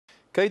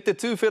Kei te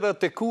tüwhera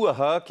te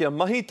kuaha kia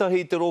mahi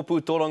tahi Te Roopu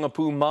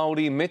Torangapu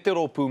Maori me Te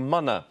Roopu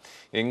Mana.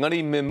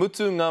 Ëngari me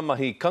mutu ngā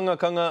mahi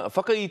kangakanga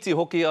whakaiti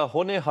hoki a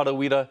Hone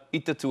Harawira I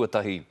te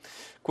tuatahi.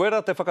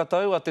 Koira te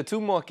whakatau a te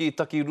tumuaki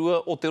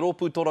takirua o Te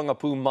Roopu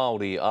Torangapu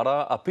Maori,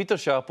 ara a Pita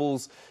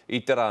Sharples I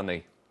te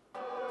rānei.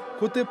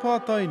 Ko te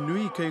pātai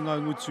nui kei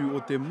ngā ngutu o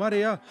te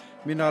marea,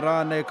 mina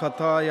rānei ka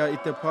tāia I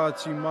te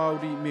pāti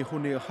Maori me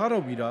Hone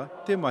Harawira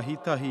te mahi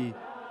tahi.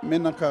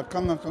 Mena ka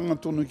kangakanga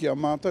tonu ki a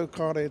mātou,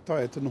 kāre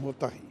tae te noho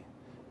tahi.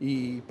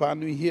 I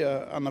pānui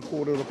hia ana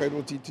kōrero kai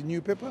roti te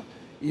new pepper,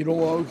 I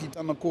roa au ki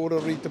tana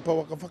kōrero I te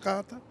pauaka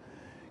whakaata.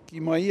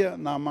 Ki mai ia,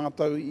 nā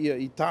mātou ia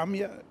I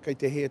tāmia, kei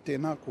te hea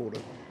tēnā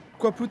kōrero.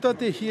 Kua puta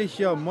te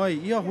hiahia mai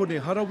I a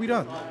Hone Harawira,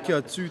 kia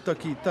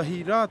tūtaki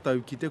tahi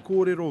rātau ki te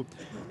kōrero.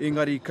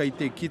 Ëngari kei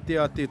te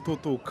kitea te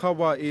toto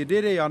kawa e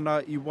rere ana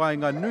I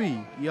waenga nui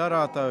I a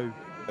rātau.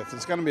 If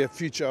there's going to be a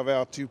future of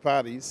our two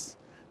parties,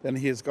 then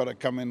he has got to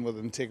come in with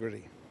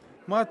integrity.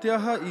 Mā te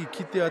aha I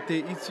kitea te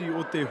iti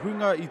o te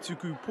hunga I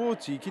tuku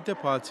pōti ki te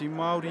pāti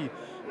Māori.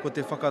 Ko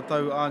te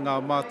whakatau a ngā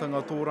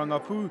mātanga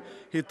tōrangapū,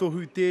 he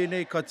tohu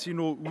tēnei ka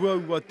tino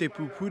uaua te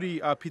pupuri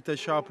a Pita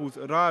Sharples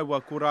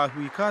rāua ko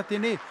rāhui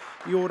kātene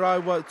I o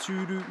rāua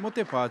tūru mo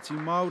te pāti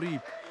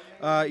Māori.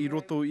 I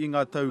roto I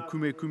ngā tau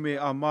kume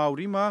a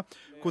Māori mā,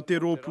 ko te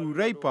rōpū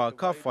reipa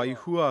ka whai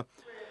hua.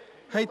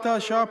 Hei tā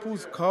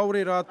Sharples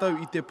kaore rātau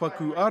I te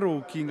paku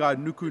aro ki ngā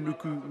nuku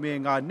me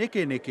ngā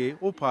neke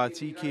o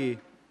pāti ke.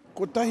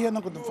 Ko tahi ana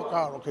ko te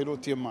whakaaro kei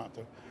roti a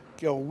mātou,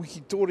 kia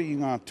wikitori I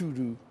ngā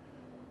tūru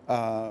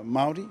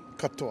Māori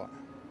katoa,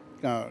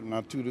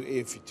 ngā tūru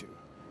e whitu.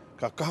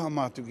 Ka kaha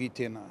mātou ki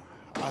tēnā.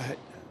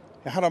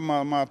 He hara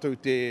mātou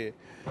te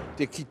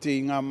kite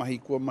I ngā mahi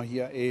kua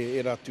mahia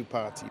e rātu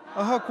pāti.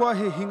 Aha kua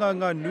he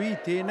hinganga nui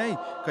tēnei,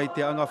 kei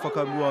te anga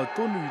whakamua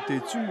tonu te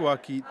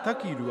tumuaki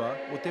takirua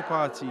o te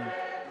pāti.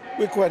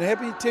 We're quite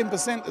happy.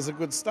 10% is a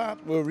good start.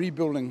 We're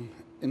rebuilding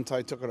in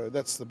Taitokoro.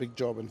 That's the big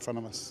job in front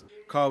of us.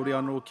 Kaore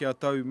anō kia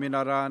tau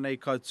mena rānei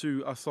ka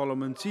tū a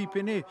Solomon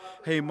Tipene,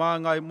 hei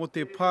māngai mo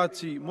te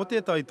pāti mo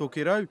te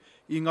taitokerau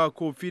I ngā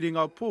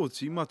kōwhiringa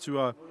pōti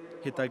matua,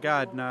 he ta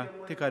Gardner,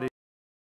 te kare.